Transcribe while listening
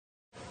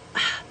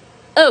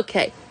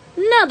Okay,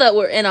 now that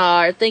we're in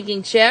our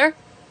thinking chair,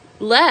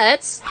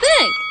 let's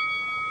think.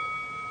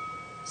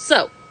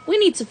 So, we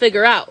need to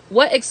figure out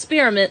what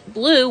experiment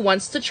Blue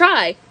wants to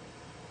try.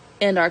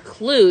 And our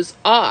clues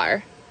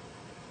are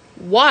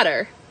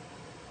water,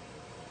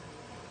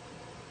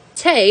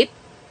 tape,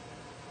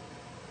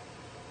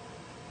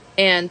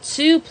 and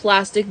 2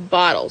 plastic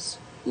bottles.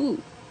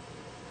 Ooh.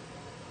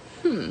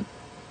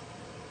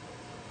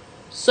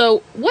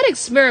 So, what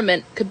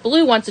experiment could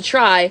Blue want to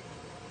try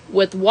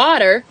with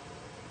water,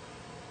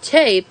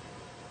 tape,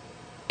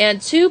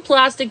 and 2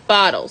 plastic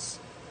bottles?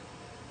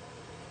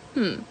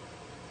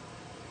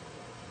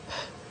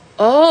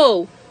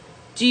 Oh,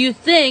 do you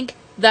think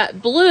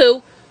that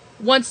Blue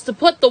wants to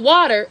put the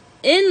water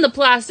in the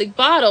plastic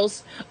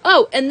bottles?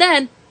 Oh, and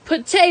then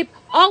put tape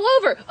all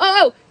over.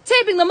 Oh,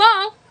 taping them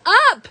all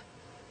up.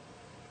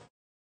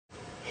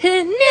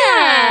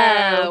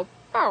 No.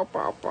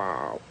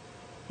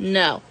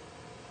 No,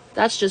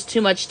 that's just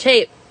too much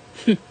tape.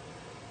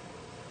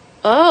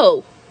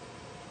 Oh,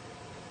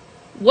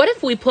 what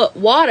if we put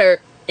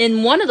water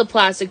in one of the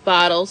plastic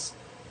bottles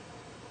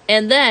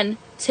and then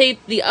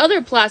tape the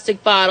other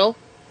plastic bottle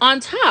on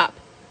top?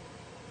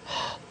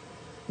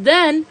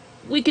 Then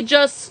we could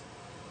just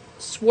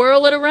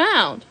swirl it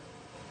around.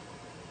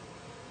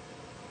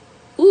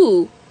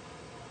 Ooh,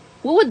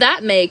 what would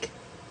that make?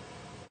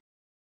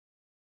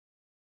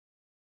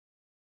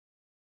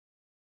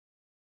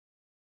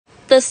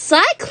 The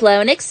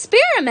cyclone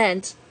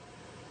experiment.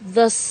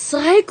 The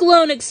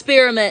cyclone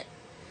experiment.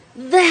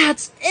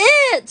 That's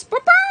it!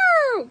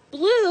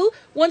 Blue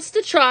wants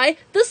to try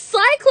the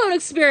cyclone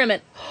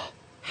experiment.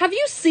 Have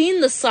you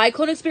seen the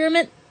cyclone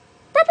experiment?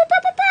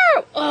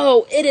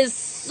 Oh, it is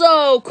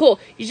so cool.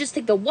 You just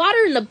take the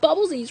water and the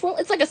bubbles and you swirl.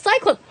 It's like a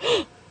cyclone.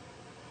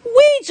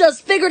 We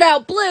just figured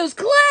out Blue's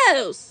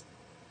clues.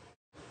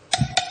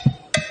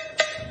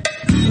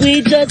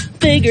 We just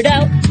figured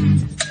out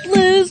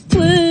Blue's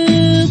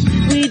clues.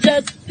 We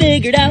just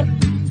figured out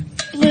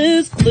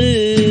Blue's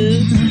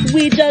clues.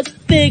 We just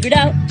figured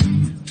out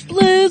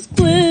Blue's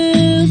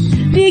clues.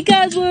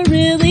 Because we're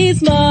really